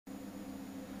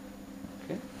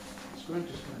Okay. That's great.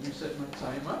 Just let me set my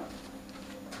timer.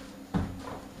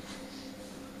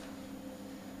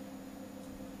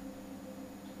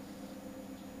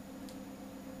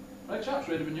 Right, chaps,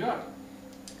 ready when you are.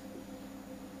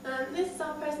 This is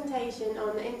our presentation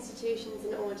on institutions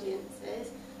and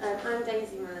audiences. I'm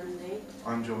Daisy Manley.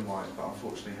 I'm John White, but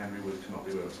unfortunately Henry Wood cannot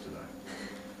be with us today.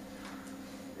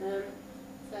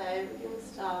 So we can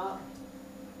start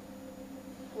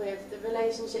with the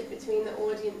relationship between the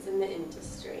audience and the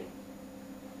industry.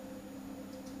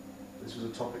 This was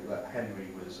a topic that Henry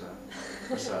was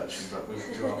researching, but we'll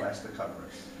do our best to cover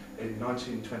it. In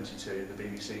 1922, the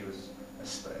BBC was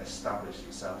established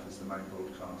itself as the main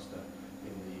broadcaster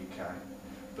in the UK,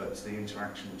 but the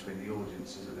interaction between the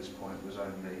audiences at this point was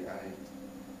only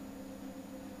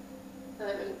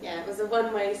it was a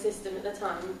one-way system at the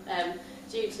time,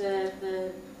 due to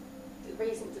the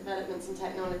recent developments in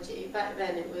technology. Back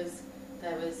then,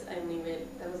 there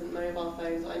wasn't mobile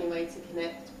phones or any way to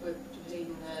connect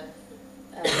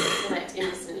connect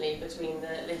instantly between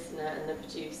the listener and the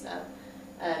producer.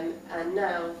 And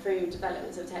now, through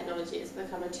developments of technology, it's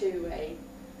become a two-way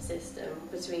system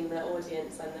between the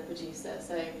audience and the producer.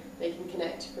 So they can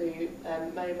connect through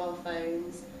mobile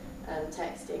phones,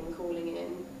 texting, calling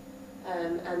in,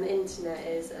 and the internet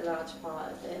is a large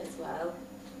part of it as well.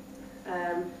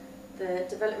 The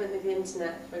development of the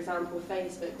internet, for example,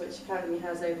 Facebook, which currently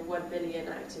has over 1 billion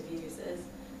active users,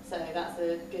 so that's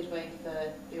a good way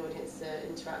for the audience to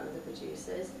interact with the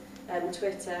producers.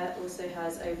 Twitter also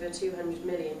has over 200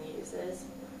 million users,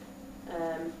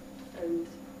 and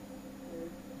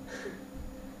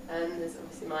there's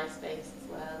obviously MySpace as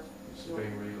well. It's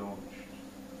being relaunched.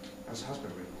 As has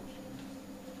been relaunched.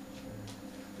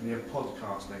 And you have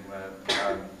podcasting where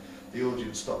the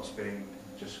audience stops being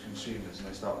just consumers and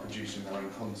they start producing their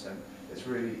own content. It's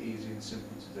really easy and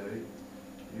simple to do.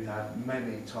 You have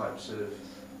many types of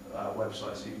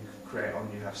websites you can create on.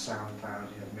 You have SoundCloud,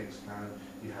 you have Mixcloud,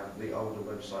 you have the older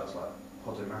websites like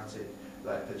Podomatic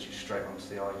that puts you straight onto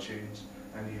the iTunes,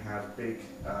 and you have big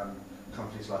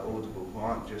companies like Audible who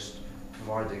aren't just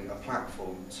providing a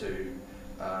platform to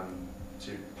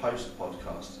post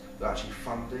podcasts, they're actually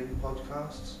funding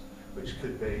podcasts, which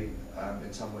could be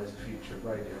in some ways the future of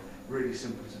radio. Really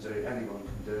simple to do, anyone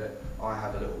can do it. I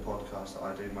have a little podcast that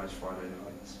I do most Friday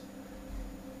nights.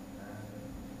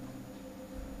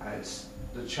 And it's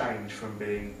the change from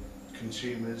being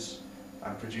consumers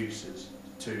and producers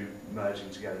to merging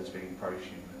together as being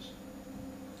prosumers.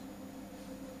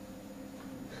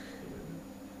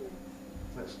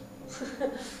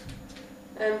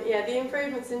 The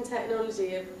improvements in technology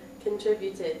have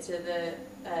contributed to the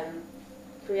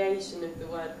creation of the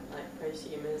word like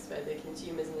prosumers, where the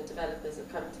consumers and the developers have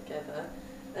come together.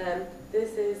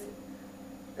 This is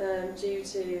due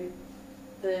to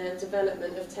the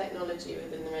development of technology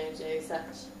within the radio,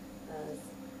 such as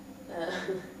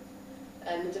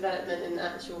and the development in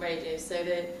actual radios. So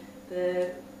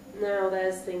now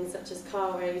there's things such as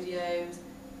car radios,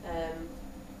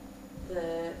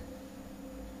 the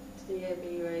DAB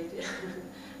radio,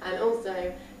 and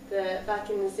also back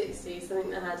in the 60s, something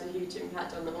that had a huge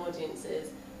impact on the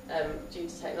audiences due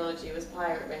to technology was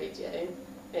pirate radio,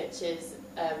 which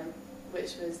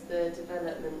was the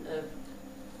development of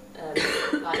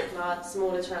large,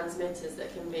 smaller transmitters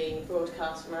that can be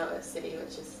broadcast from out at sea,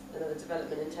 which is another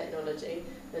development in technology,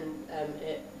 and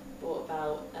it brought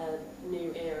about a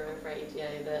new era of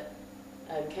radio that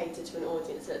catered to an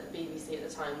audience that the BBC at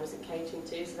the time wasn't catering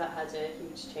to, so that had a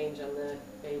huge change on the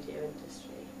radio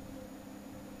industry.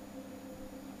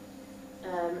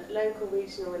 Local,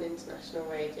 regional and international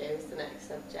radio is the next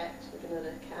subject we're going to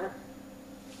look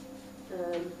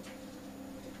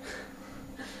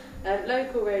at.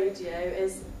 Local radio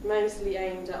is mostly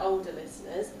aimed at older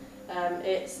listeners.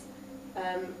 It's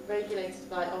regulated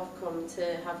by Ofcom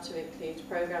to have to include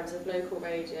programmes of local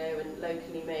radio and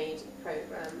locally made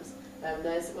programmes.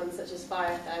 There's ones such as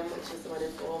Fire FM, which is the one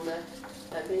in Bournemouth,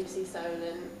 BBC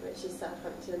Solent, which is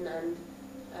Southampton, and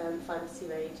Fantasy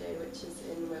Radio, which is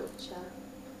in Wiltshire.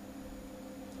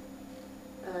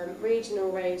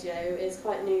 Regional radio is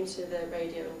quite new to the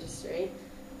radio industry.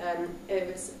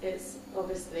 It's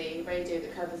obviously radio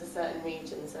that covers a certain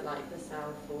region, so like the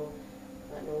south or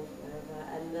like north, wherever,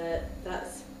 and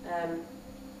that's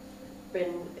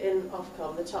been in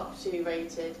Ofcom. The top two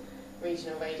rated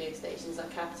regional radio stations are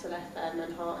Capital FM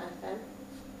and Heart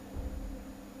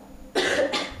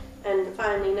FM. And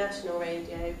finally, national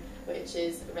radio, which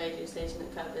is a radio station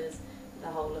that covers the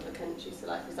whole of the country. So,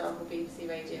 like for example, BBC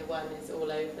Radio 1 is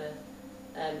all over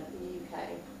the UK.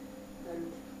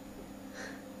 And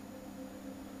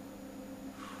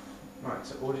Right,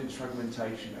 so audience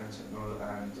fragmentation and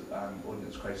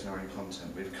audience creating their own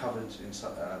content. We've covered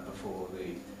before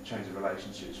the change of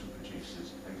relationships from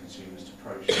producers and consumers to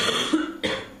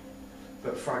pro-shows.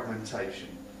 But fragmentation.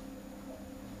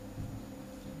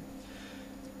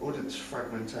 Audience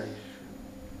fragmentation.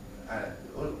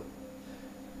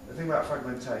 The thing about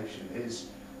fragmentation is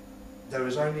there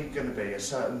is only going to be a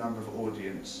certain number of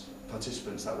audience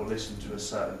participants that will listen to a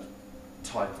certain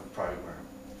type of programme.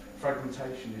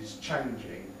 Fragmentation is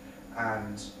changing,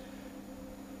 and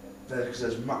because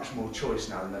there's much more choice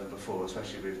now than ever before,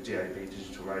 especially with DAB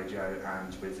digital radio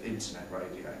and with internet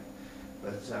radio.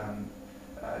 But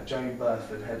Jane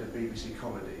Burford, head of BBC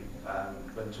Comedy,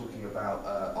 when talking about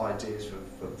ideas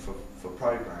for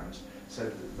programmes,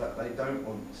 said that they don't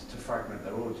want to fragment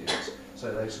their audience,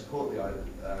 so they support the idea.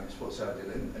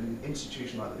 In an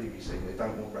institution like the BBC, they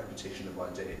don't want repetition of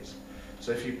ideas.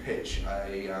 So if you pitch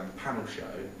a panel show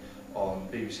on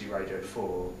BBC Radio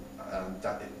 4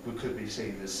 that could be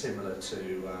seen as similar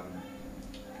to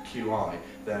QI,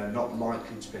 they're not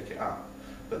likely to pick it up.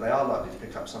 But they are likely to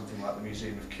pick up something like the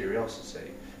Museum of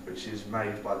Curiosity, which is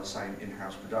made by the same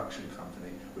in-house production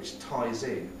company, which ties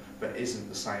in but isn't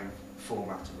the same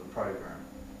format of the programme.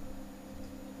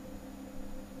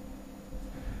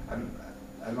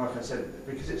 And like I said,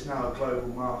 because it's now a global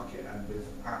market, and with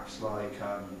apps like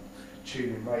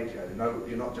TuneIn Radio, no,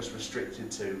 you're not just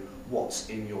restricted to what's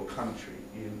in your country.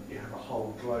 You have a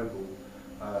whole global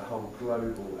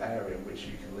area in which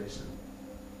you can listen.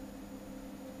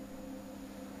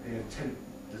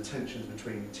 The tensions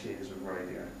between tiers of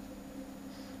radio.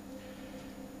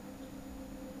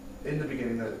 In the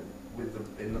beginning, like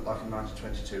in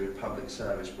 1922 with public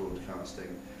service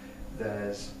broadcasting,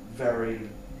 there's very,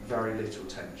 very little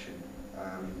tension.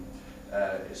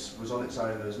 It was on its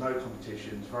own, there was no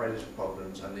competition, very little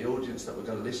problems, and the audience that were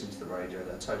going to listen to the radio,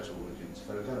 their total audience, if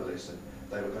they were going to listen,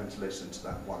 they were going to listen to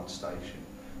that one station.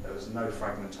 There was no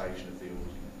fragmentation of the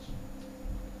audience.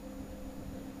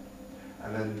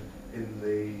 And then in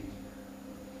the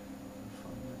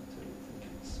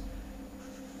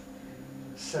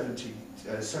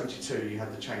 72, you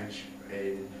had the change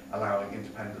in allowing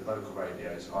independent local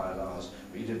radios, ILRs,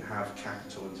 but you didn't have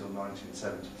Capital until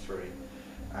 1973,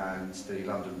 and the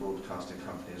London Broadcasting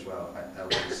Company as well,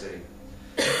 LBC.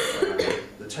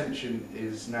 The tension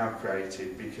is now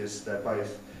created because they're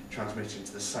both transmitting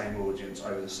to the same audience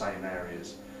over the same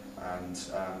areas, and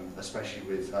especially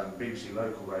with BBC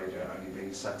Local Radio only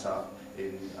being set up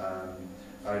in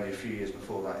only a few years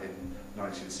before that in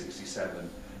 1967,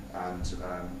 and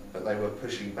but they were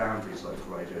pushing boundaries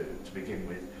local radio to begin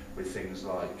with things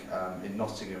like in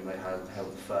Nottingham they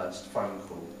held the first phone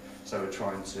call, so we're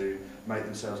trying to make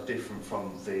themselves different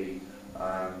from the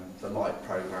Light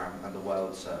programme and the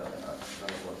World Service,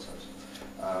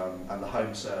 and the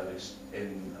Home Service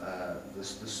in the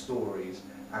stories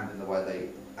and in the way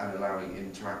and allowing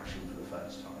interaction for the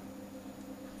first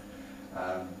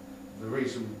time. The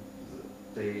reason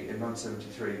in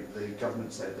 1973 the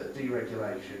government said that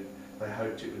deregulation, they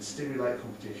hoped it would stimulate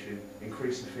competition,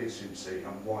 increase efficiency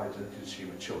and widen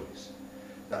consumer choice.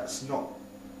 That's not.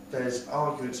 There's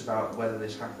arguments about whether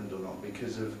this happened or not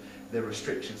because of the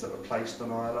restrictions that were placed on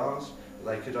ILRs.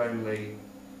 They could only,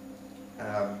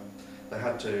 they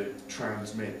had to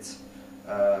transmit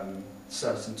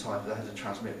certain type, they had to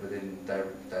transmit within their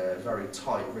very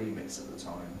tight remits at the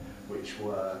time, which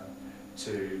were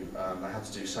to, they had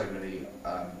to do so many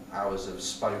hours of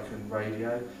spoken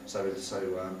radio, so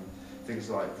things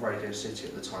like Radio City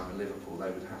at the time in Liverpool, they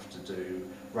would have to do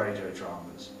radio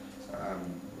dramas,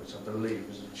 which I believe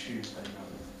was a Tuesday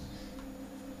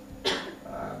night.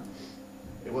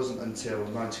 It wasn't until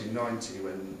 1990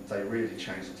 when they really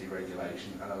changed the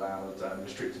deregulation and allowed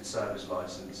restricted service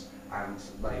licence, and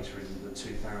later in the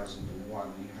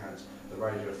 2001 you had the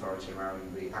Radio Authority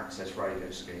allowing the Access Radio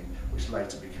scheme, which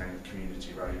later became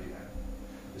Community Radio.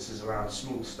 This has allowed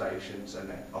small stations and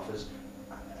it offers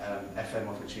FM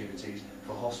opportunities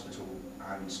for hospital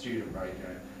and student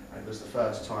radio, and it was the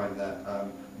first time that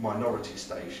minority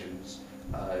stations,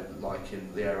 like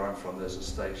in the area I'm from, there's a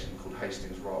station called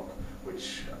Hastings Rock,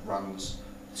 which runs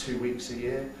 2 weeks a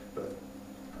year, but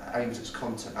aims its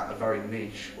content at a very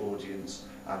niche audience,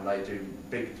 and they do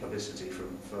big publicity for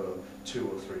 2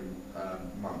 or 3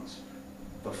 months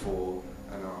before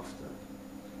and after.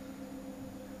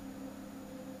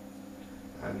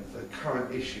 And the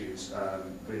current issues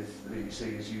with the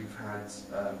BBC is you've had,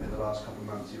 in the last couple of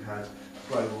months, you've had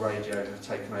Global Radio have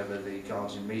taken over the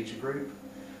Guardian Media Group,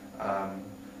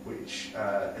 which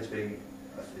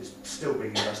is still being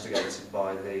investigated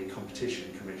by the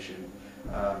Competition Commission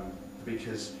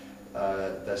because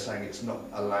they're saying it's not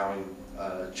allowing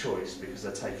choice because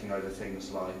they're taking over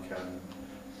things like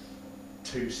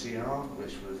 2CR,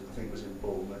 which was, I think was in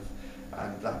Bournemouth,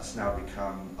 and that's now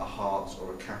become a Hearts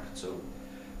or a Capital.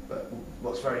 But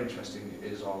what's very interesting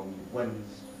is on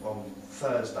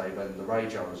Thursday, when the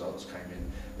radio results came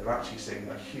in, they're actually seeing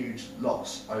a huge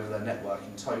loss over their network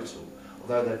in total.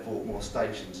 Although they've bought more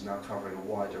stations now covering a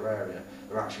wider area,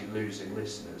 they're actually losing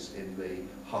listeners in the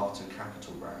Heart and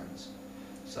Capital brands.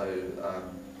 So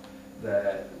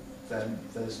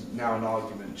there's now an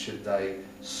argument, should they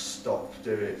stop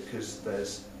doing it, because they're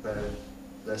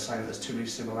saying there's too many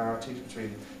similarities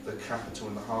between the Capital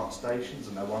and the Heart stations,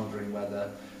 and they're wondering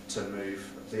whether to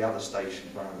move the other station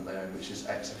brand that they own, which is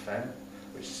XFM,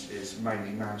 which is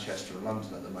mainly Manchester and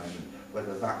London at the moment,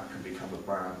 whether that can become a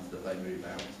brand that they move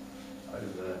out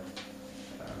over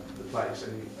the place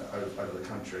and over the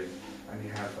country. And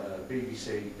you have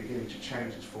BBC beginning to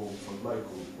change its form from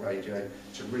local radio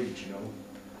to regional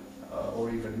or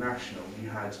even national. You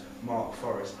had Mark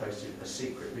Forrest hosted a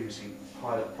secret BBC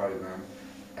pilot programme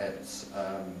at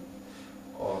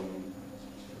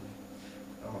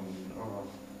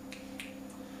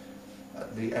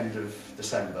at the end of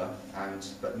December,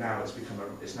 but now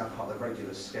it's now part of the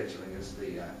regular scheduling as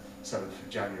the 7th of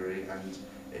January, and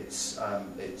it's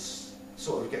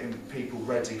sort of getting people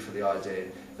ready for the idea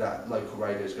that local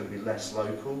radio is going to be less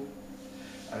local,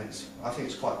 and I think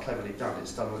it's quite cleverly done.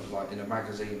 It's done like in a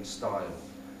magazine style,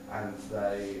 and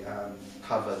they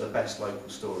cover the best local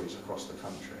stories across the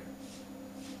country.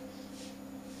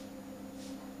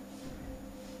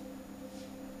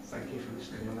 Thank you for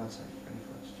listening. Will that take any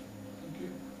questions? Thank you.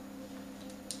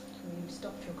 You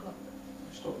stopped your clock.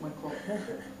 Stop my clock.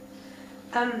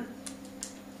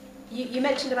 You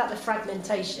mentioned about the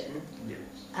fragmentation. Yes.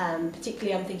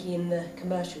 Particularly, I'm thinking in the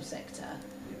commercial sector.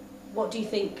 Yeah. What do you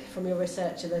think, from your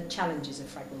research, are the challenges of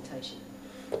fragmentation?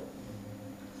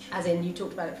 As in, you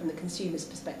talked about it from the consumer's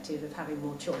perspective of having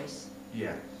more choice.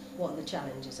 Yeah. What are the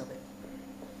challenges of it?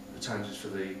 The challenges for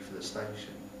the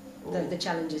station. The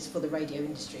challenges for the radio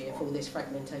industry of all this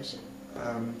fragmentation.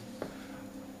 You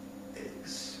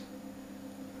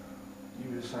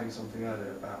were saying something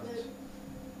earlier about.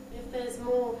 If there's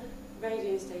more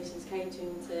radio stations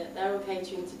they're all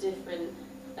catering to different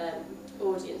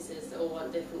audiences that all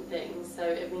want different things. So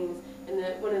it means,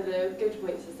 one of the good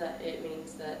points is that it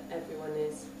means that everyone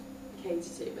is catered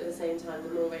to, but at the same time, the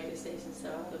more radio stations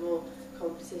there are, the more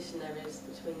competition there is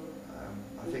between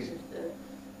each of the...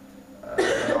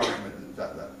 An argument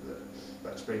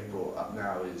that's being brought up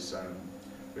now is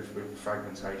with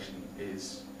fragmentation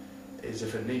is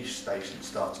if a niche station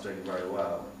starts doing very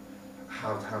well,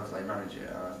 how do they manage it?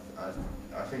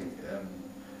 I think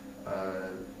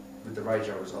with the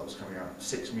radio results coming out,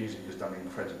 Six Music has done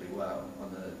incredibly well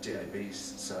on the DAB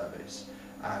service,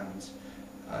 and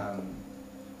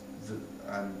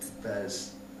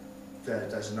there's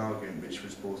an argument which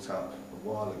was brought up a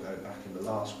while ago, back in the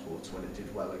last quarter, when it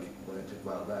did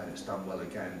well then, it's done well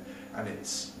again, and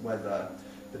it's whether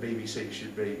the BBC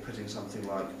should be putting something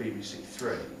like BBC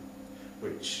Three,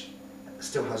 which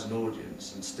still has an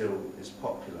audience and still is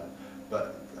popular,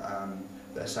 but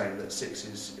they're saying that Six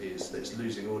it's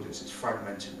losing audience. It's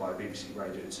fragmented by BBC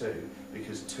Radio 2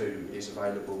 because 2 is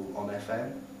available on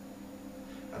FM,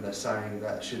 and they're saying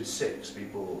that should 6 be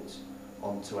brought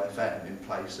onto FM in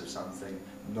place of something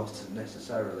not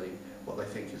necessarily what they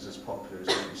think is as popular as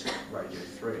BBC Radio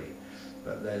 3,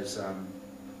 but there's a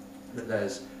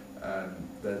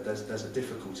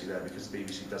difficulty there because the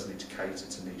BBC does need to cater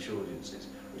to niche audiences,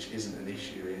 which isn't an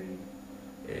issue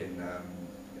in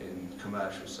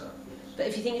commercial circles. But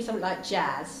if you think of something like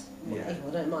jazz, Yeah. it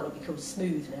might not be called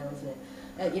smooth now, isn't it?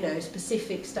 A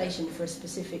specific station for a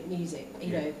specific music.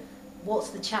 You know, what's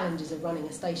the challenges of running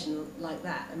a station like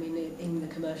that? I mean, in the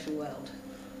commercial world.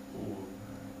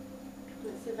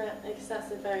 Because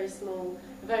that's a very small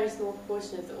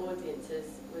proportion of the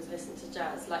audiences would listen to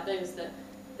jazz. Like those that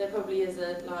there probably is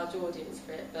a large audience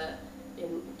for it, but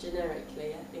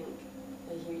generically, I think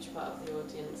a huge part of the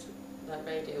audience, like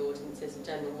radio audiences in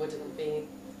general, wouldn't be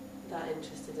that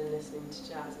interested in listening to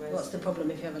jazz. What's the problem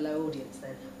if you have a low audience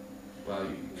then? Well,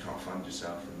 you can't fund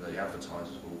yourself, and the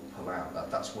advertisers will pull out.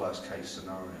 That's worst case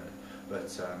scenario.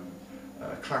 But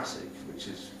classic, which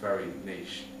is very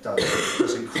niche,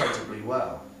 does incredibly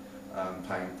well,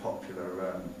 playing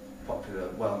popular,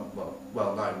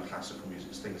 well-known classical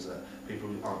music, things that people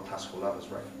who aren't classical lovers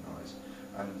recognise.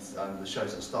 And the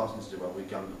shows that are starting to do well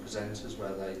with younger presenters,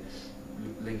 where they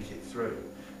link it through.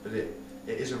 But it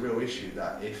is a real issue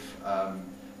that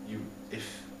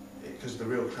because the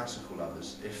real classical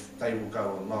lovers, if they will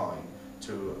go online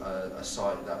to a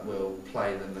site that will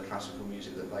play them the classical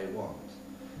music that they want,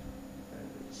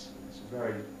 it's a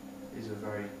is a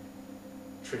very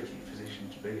tricky position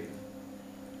to be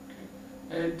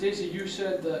in. Daisy, you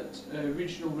said that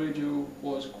regional radio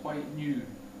was quite new.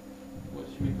 What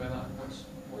do you mean by that?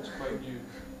 What's quite new?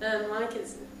 Like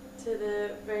it's to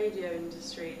the radio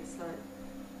industry, it's like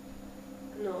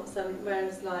not some.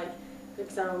 Whereas, like for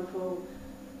example,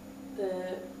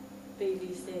 the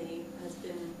BBC has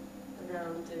been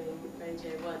around doing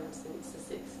Radio 1 since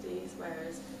the 60s,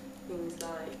 whereas things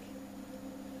like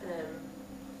I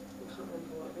can't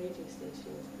remember what radio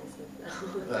station I said now.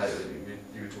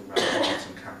 You were talking about Arts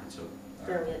and Capital.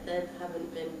 They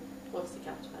haven't been, obviously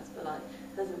Capital has, but like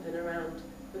hasn't been around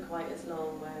for quite as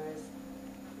long, whereas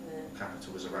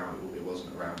Capital was around. It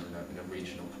wasn't around in a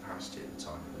regional capacity at the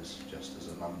time. It was just as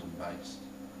a London-based.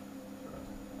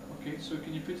 Okay, so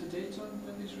can you put a date on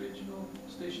when these regional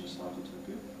stations started to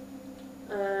appear?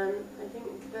 I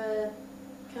think the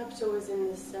Capital was in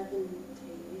the 70s,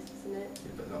 isn't it?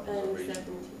 Yeah, but that was a Early regional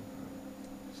 70s.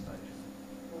 station.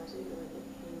 Well, I don't know whether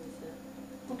he was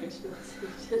a Okay. regional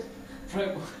station.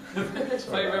 Right, well,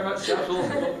 thank you very much. That's all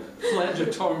fled your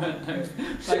torment now.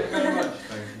 Thank you very much.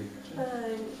 Thank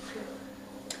you.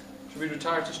 Should we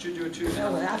retire to Studio 2 Oh,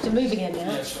 now? we're after moving in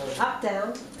now. Yeah, sorry. Up,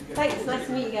 down. Thanks, nice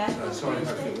to meet you guys. Sorry,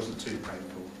 hopefully it wasn't too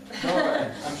painful.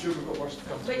 No, I'm sure we've got worse to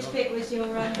come. Which bit was your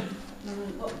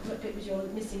what bit was your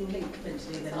missing link meant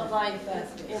to do then? Sort of like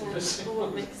first bit. it's all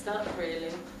mixed up really.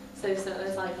 So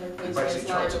there's like We a basically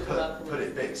tried to slide up put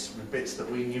it bits with bits that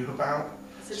we knew about.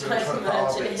 So So we try tried to to put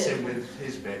our merge bits it in in. with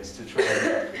his bits to try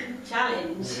and...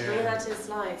 Challenge. We had his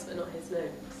slides but not his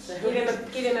notes. So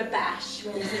Give him a bash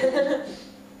when he's in.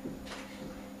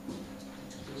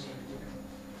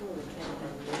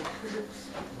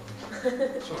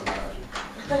 Sorry about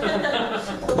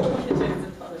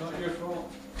Not your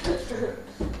fault.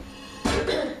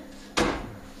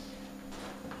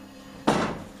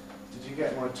 Did you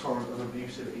get my torrent of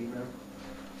abusive email?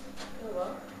 Oh,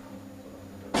 what?